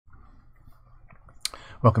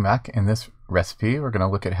Welcome back. In this recipe, we're going to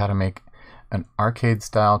look at how to make an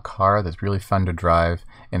arcade-style car that's really fun to drive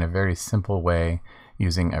in a very simple way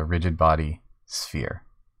using a rigid body sphere.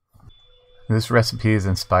 This recipe is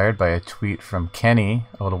inspired by a tweet from Kenny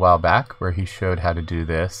a little while back where he showed how to do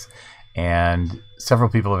this, and several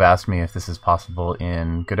people have asked me if this is possible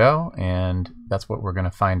in Godot, and that's what we're going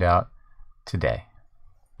to find out today.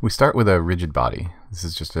 We start with a rigid body. This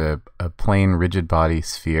is just a plain rigid body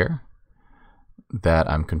sphere that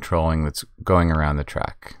I'm controlling that's going around the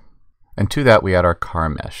track. And to that we add our car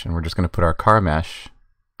mesh, and we're just going to put our car mesh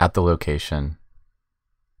at the location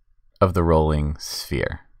of the rolling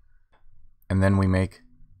sphere. And then we make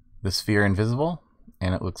the sphere invisible,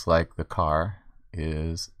 and it looks like the car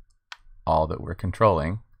is all that we're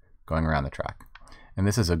controlling going around the track. And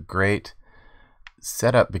this is a great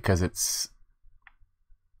setup because it's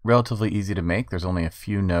relatively easy to make. There's only a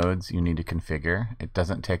few nodes you need to configure. It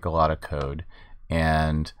doesn't take a lot of code.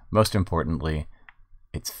 And most importantly,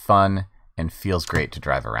 it's fun and feels great to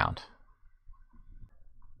drive around.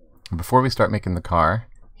 Before we start making the car,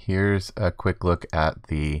 here's a quick look at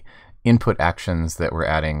the input actions that we're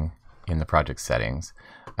adding in the project settings.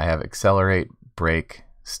 I have accelerate, brake,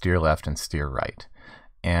 steer left, and steer right.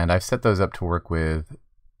 And I've set those up to work with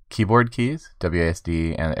keyboard keys,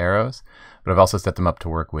 WASD and arrows, but I've also set them up to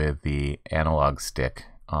work with the analog stick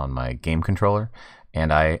on my game controller.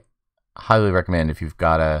 And I highly recommend, if you've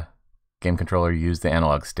got a game controller, use the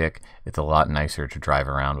analog stick. It's a lot nicer to drive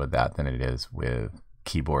around with that than it is with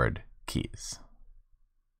keyboard keys.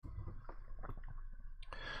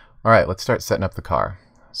 All right, let's start setting up the car.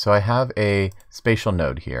 So I have a spatial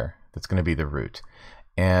node here that's going to be the root.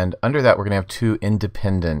 And under that, we're going to have two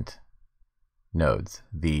independent nodes.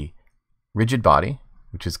 The rigid body,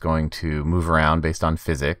 which is going to move around based on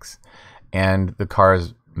physics, and the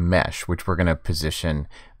car's mesh, which we're going to position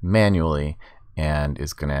manually and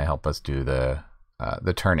is going to help us do the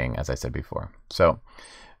turning, as I said before. So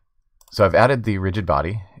I've added the rigid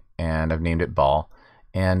body and I've named it ball,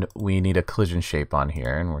 and we need a collision shape on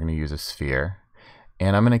here, and we're going to use a sphere,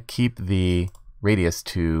 and I'm going to keep the radius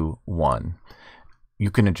to 1.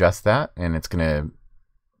 You can adjust that, and it's going to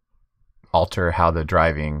alter how the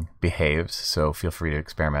driving behaves, so feel free to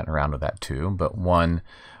experiment around with that too, but 1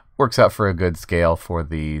 works out for a good scale for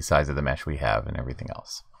the size of the mesh we have and everything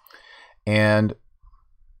else. And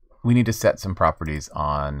we need to set some properties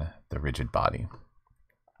on the rigid body.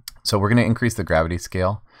 So we're going to increase the gravity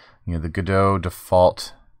scale. You know, the Godot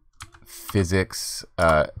default physics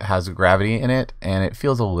has gravity in it, and it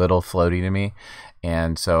feels a little floaty to me,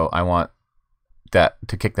 and so I want that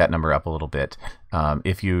to kick that number up a little bit.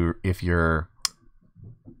 If your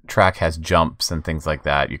track has jumps and things like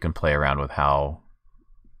that, you can play around with how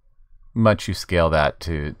much you scale that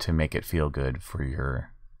to make it feel good for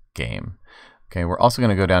your game. Okay, we're also going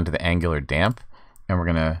to go down to the angular damp, and we're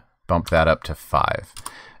going to bump that up to 5.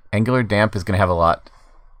 Angular damp is going to have a lot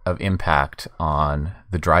of impact on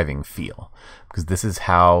the driving feel, because this is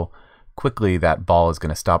how quickly that ball is going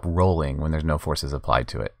to stop rolling when there's no forces applied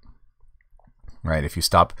to it. Right? If you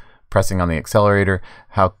stop pressing on the accelerator,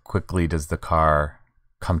 how quickly does the car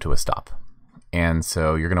come to a stop? And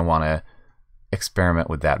so you're going to want to experiment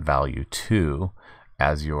with that value too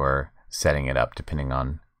as you're setting it up, depending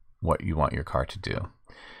on what you want your car to do.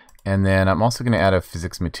 And then I'm also going to add a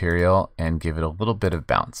physics material and give it a little bit of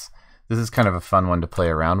bounce. This is kind of a fun one to play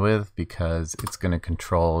around with because it's going to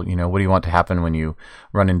control, you know, what do you want to happen when you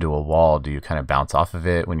run into a wall? Do you kind of bounce off of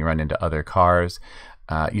it when you run into other cars?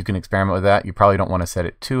 You can experiment with that. You probably don't want to set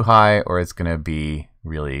it too high or it's going to be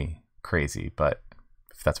really crazy, but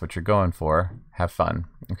if that's what you're going for, have fun.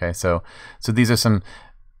 Okay, so these are some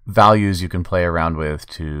values you can play around with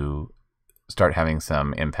to start having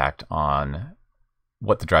some impact on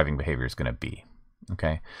what the driving behavior is going to be.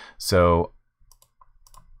 Okay, so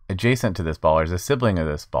adjacent to this ball, or as a sibling of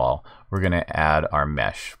this ball, we're going to add our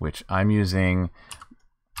mesh, which I'm using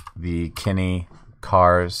the Kenny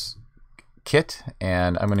Cars kit,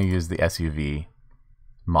 and I'm going to use the SUV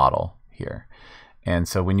model here. And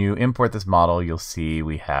so when you import this model, you'll see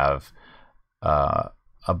we have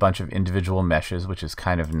a bunch of individual meshes, which is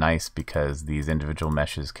kind of nice because these individual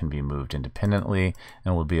meshes can be moved independently,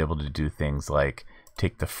 and we'll be able to do things like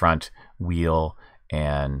take the front wheel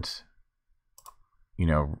and, you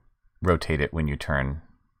know, rotate it when you turn,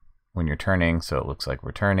 when you're turning, so it looks like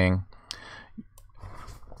we're turning.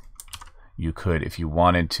 You could, if you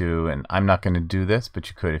wanted to, and I'm not going to do this, but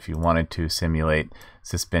you could, if you wanted to, simulate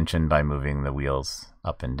suspension by moving the wheels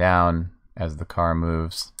up and down as the car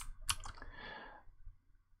moves.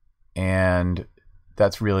 And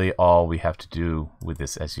that's really all we have to do with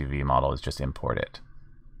this SUV model, is just import it.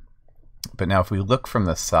 But now if we look from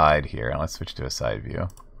the side here, and let's switch to a side view,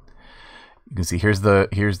 you can see here's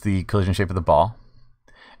the collision shape of the ball,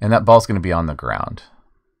 and that ball's going to be on the ground,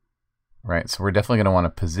 right? So we're definitely going to want to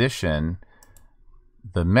position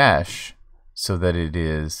the mesh so that it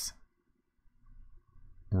is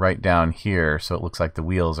right down here, so it looks like the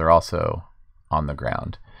wheels are also on the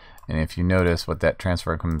ground. And if you notice what that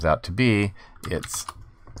transfer comes out to be, it's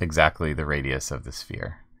exactly the radius of the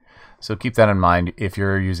sphere. So keep that in mind. If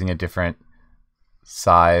you're using a different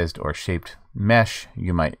sized or shaped mesh,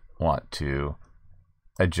 you might want to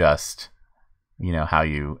adjust, how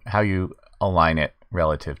you align it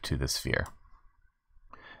relative to the sphere.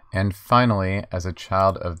 And finally, as a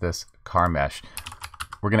child of this car mesh,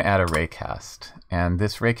 we're going to add a raycast. And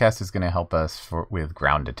this raycast is going to help us with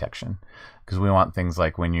ground detection, because we want things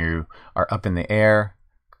like when you are up in the air,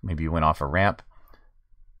 maybe you went off a ramp,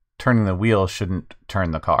 turning the wheel shouldn't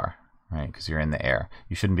turn the car, right? Because you're in the air.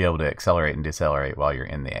 You shouldn't be able to accelerate and decelerate while you're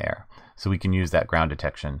in the air. So we can use that ground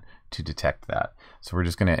detection to detect that. So we're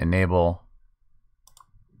just going to enable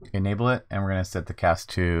it, and we're going to set the cast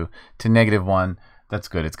to -1. That's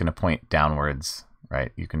good. It's going to point downwards,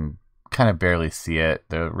 right? You can kind of barely see it.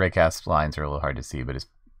 The raycast lines are a little hard to see, but it's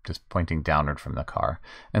just pointing downward from the car.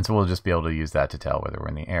 And so we'll just be able to use that to tell whether we're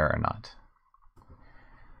in the air or not.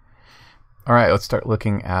 All right, let's start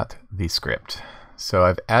looking at the script. So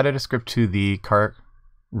I've added a script to the car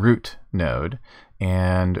root node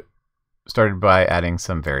and started by adding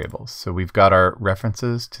some variables. So we've got our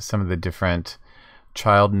references to some of the different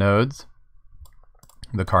child nodes,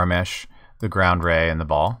 the car mesh, the ground ray, and the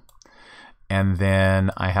ball. And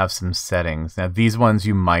then I have some settings. Now these ones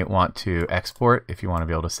you might want to export if you want to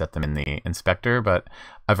be able to set them in the inspector, but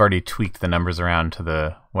I've already tweaked the numbers around to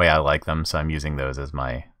the way I like them, so I'm using those as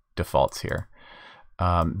my defaults here.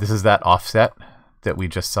 This is that offset that we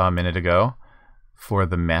just saw a minute ago for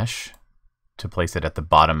the mesh, to place it at the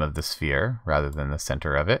bottom of the sphere rather than the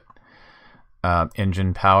center of it.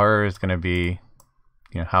 Engine power is going to be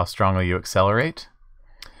how strongly you accelerate.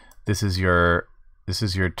 This is your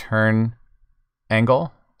turn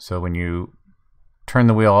angle. So when you turn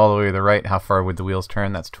the wheel all the way to the right, how far would the wheels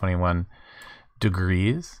turn? That's 21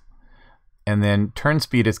 degrees. And then turn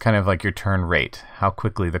speed is kind of like your turn rate, how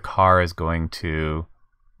quickly the car is going to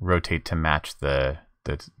rotate to match the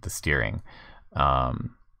steering.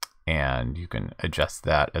 And you can adjust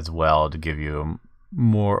that as well to give you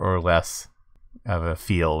more or less of a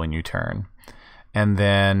feel when you turn. And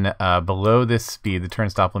then below this speed, the turn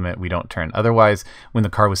stop limit, we don't turn. Otherwise, when the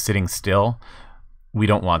car was sitting still, we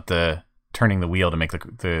don't want turning the wheel to make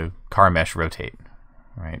the car mesh rotate,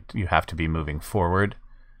 right? You have to be moving forward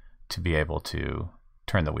to be able to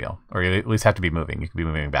turn the wheel, or you at least have to be moving. You could be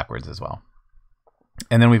moving backwards as well.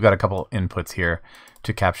 And then we've got a couple inputs here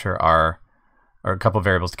to capture or a couple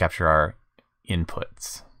variables to capture our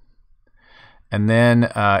inputs. And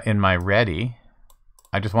then in my ready,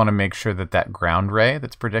 I just want to make sure that that ground ray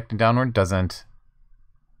that's projecting downward doesn't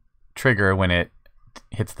trigger when it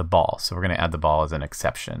hits the ball. So we're going to add the ball as an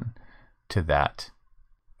exception to that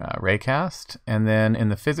raycast. And then in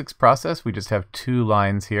the physics process, we just have 2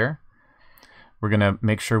 lines here. We're going to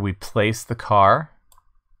make sure we place the car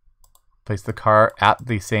at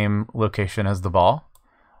the same location as the ball,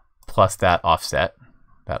 plus that offset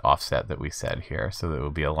that we said here, so that it will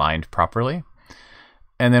be aligned properly.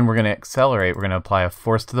 And then we're going to accelerate. We're going to apply a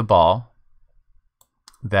force to the ball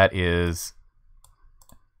that is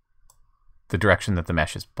the direction that the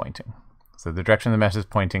mesh is pointing. So the direction the mesh is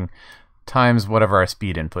pointing times whatever our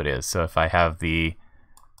speed input is. So if I have the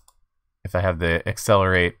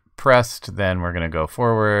accelerate pressed, then we're going to go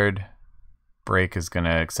forward. Brake is going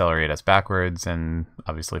to accelerate us backwards, and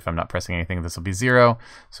obviously if I'm not pressing anything, this will be 0.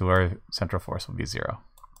 So our central force will be 0.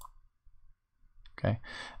 Okay,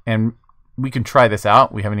 and we can try this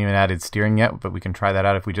out. We haven't even added steering yet, but we can try that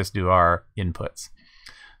out if we just do our inputs.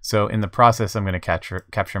 So in the process, I'm going to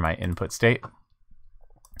capture my input state.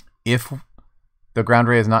 If the ground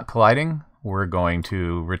ray is not colliding, we're going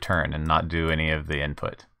to return and not do any of the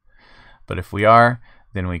input. But if we are,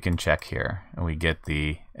 then we can check here, and we get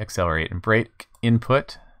the accelerate and brake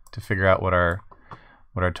input to figure out what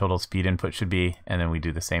our total speed input should be, and then we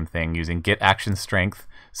do the same thing using get action strength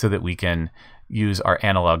so that we can use our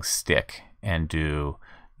analog stick and do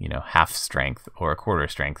half strength or a quarter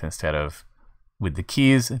strength instead of with the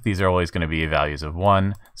keys. These are always going to be values of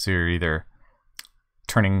 1, so you're either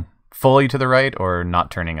turning fully to the right or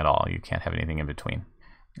not turning at all. You can't have anything in between.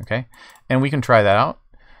 Okay, and we can try that out.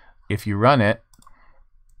 If you run it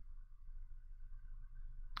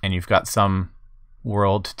and you've got some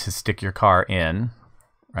world to stick your car in,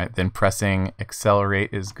 right, then pressing accelerate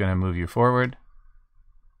is going to move you forward,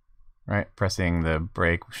 right? Pressing the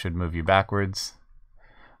brake should move you backwards.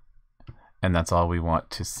 And that's all we want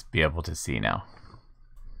to be able to see now.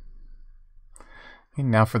 Okay,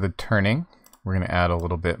 now for the turning, we're going to add a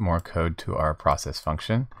little bit more code to our process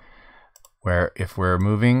function, where if we're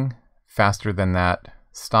moving faster than that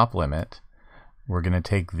stop limit, we're going to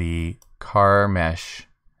take the car mesh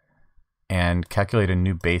and calculate a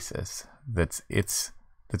new basis that's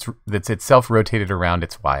itself rotated around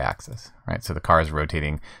its y-axis, right? So the car is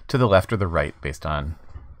rotating to the left or the right based on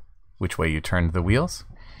which way you turned the wheels,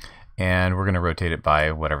 and we're going to rotate it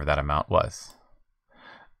by whatever that amount was.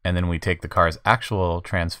 And then we take the car's actual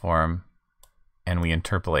transform and we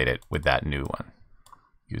interpolate it with that new one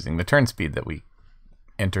using the turn speed that we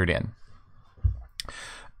entered in.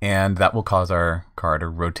 And that will cause our car to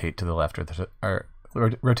rotate to the left or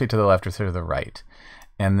rotate to the left or to the right.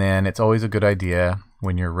 And then it's always a good idea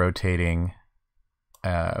when you're rotating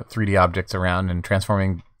 3D objects around and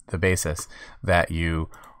transforming the basis that you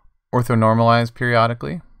orthonormalize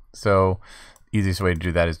periodically. So easiest way to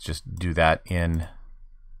do that is just do that in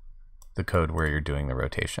the code where you're doing the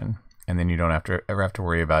rotation. And then you don't ever have to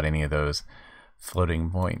worry about any of those floating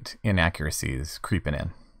point inaccuracies creeping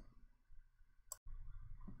in.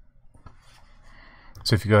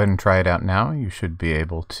 So if you go ahead and try it out now, you should be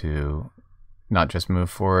able to not just move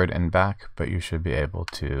forward and back, but you should be able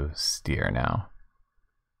to steer now.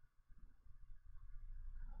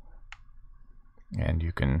 And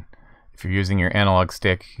you can, if you're using your analog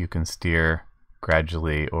stick, you can steer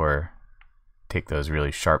gradually or take those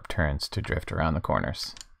really sharp turns to drift around the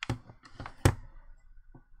corners.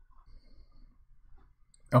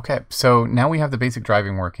 Okay, so now we have the basic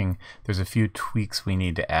driving working. There's a few tweaks we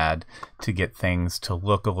need to add to get things to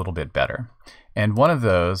look a little bit better. And one of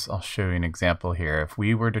those, I'll show you an example here. If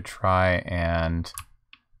we were to try and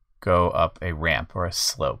go up a ramp or a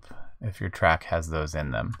slope, if your track has those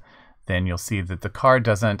in them, then you'll see that the car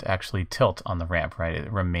doesn't actually tilt on the ramp, right?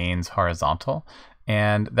 It remains horizontal,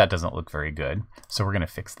 and that doesn't look very good. So we're going to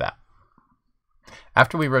fix that.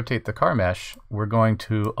 After we rotate the car mesh, we're going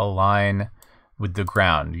to align with the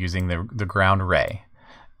ground using the ground ray.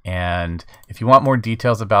 And if you want more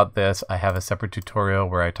details about this, I have a separate tutorial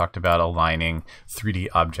where I talked about aligning 3D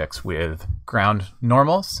objects with ground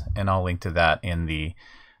normals, and I'll link to that in the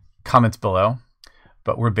comments below.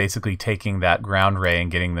 But we're basically taking that ground ray and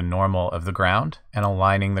getting the normal of the ground and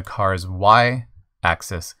aligning the car's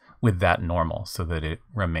y-axis with that normal so that it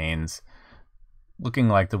remains looking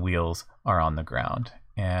like the wheels are on the ground.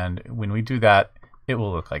 And when we do that, it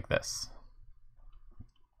will look like this.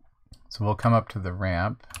 So we'll come up to the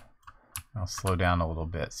ramp. I'll slow down a little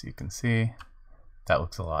bit so you can see. That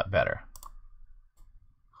looks a lot better.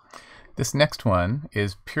 This next one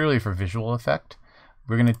is purely for visual effect.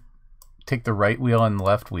 We're going to take the right wheel and the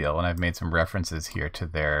left wheel, and I've made some references here to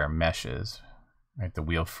their meshes, right? The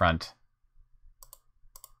wheel front,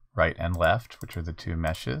 right and left, which are the two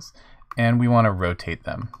meshes, and we want to rotate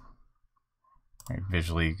them. Right,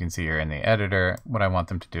 visually, you can see here in the editor, what I want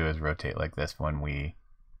them to do is rotate like this when we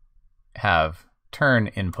have turn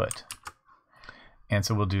input. And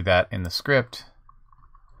so we'll do that in the script.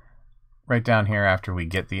 Right down here after we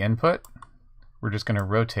get the input, we're just going to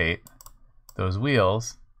rotate those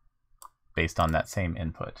wheels based on that same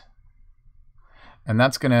input. And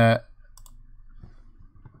that's going to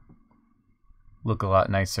look a lot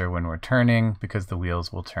nicer when we're turning because the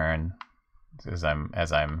wheels will turn as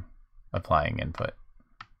I'm applying input.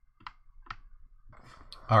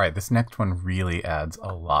 All right, this next one really adds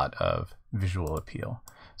a lot of visual appeal.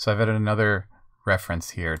 So I've added another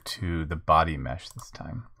reference here to the body mesh this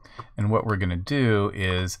time. And what we're going to do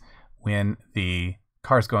is when the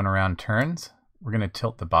car's going around turns, we're going to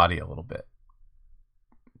tilt the body a little bit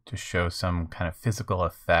to show some kind of physical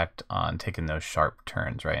effect on taking those sharp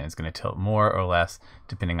turns, right? And it's going to tilt more or less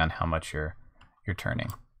depending on how much you're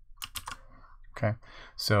turning. Okay,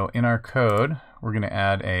 so in our code, we're going to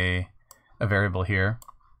add a variable here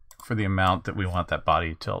for the amount that we want that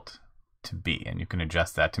body tilt to be. And you can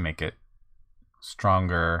adjust that to make it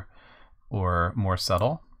stronger or more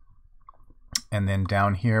subtle. And then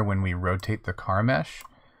down here, when we rotate the car mesh,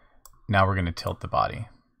 now we're going to tilt the body.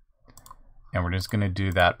 And we're just going to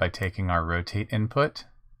do that by taking our rotate input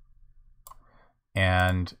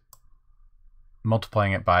and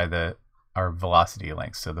multiplying it by our velocity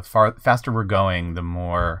length. So the faster we're going, the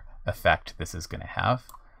more effect this is going to have.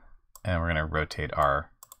 And we're going to rotate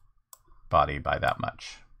our body by that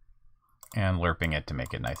much and lerping it to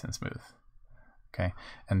make it nice and smooth. Okay,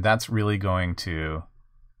 and that's really going to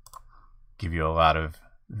give you a lot of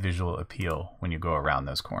visual appeal when you go around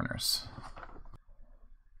those corners.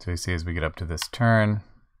 So you see as we get up to this turn,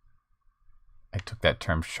 I took that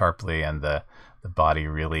term sharply, and the body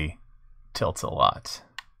really tilts a lot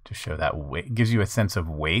to show that weight. It gives you a sense of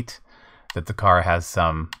weight, that the car has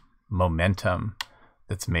some momentum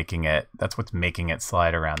that's what's making it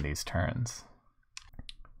slide around these turns.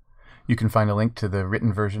 You can find a link to the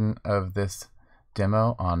written version of this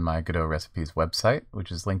demo on my Godot Recipes website,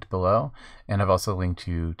 which is linked below. And I've also linked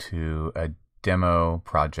you to a demo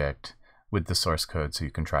project with the source code so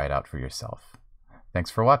you can try it out for yourself.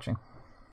 Thanks for watching.